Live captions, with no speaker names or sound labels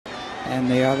and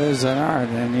the others that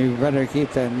aren't. And you better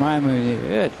keep that in mind when you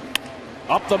hit.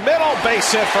 Up the middle,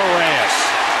 base hit for Reyes.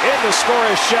 In to score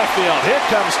is Sheffield. Here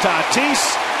comes Tatis.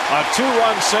 A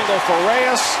 2-run single for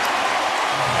Reyes.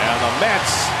 And the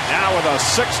Mets now with a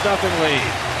 6-0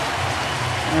 lead.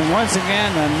 And once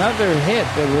again, another hit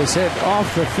that was hit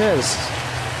off the fist.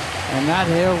 And that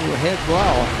hit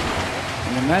well.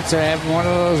 And the Mets are having one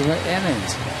of those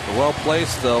innings. Well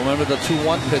placed, though. Remember, the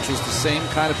 2-1 pitch was the same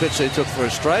kind of pitch they took for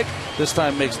a strike. This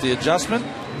time makes the adjustment.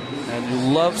 And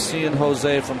you love seeing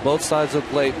Jose from both sides of the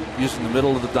plate using the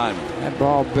middle of the diamond. That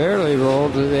ball barely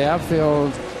rolled to the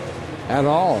outfield at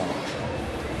all.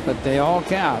 But they all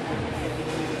count.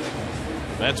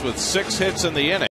 Mets with 6 hits in the inning.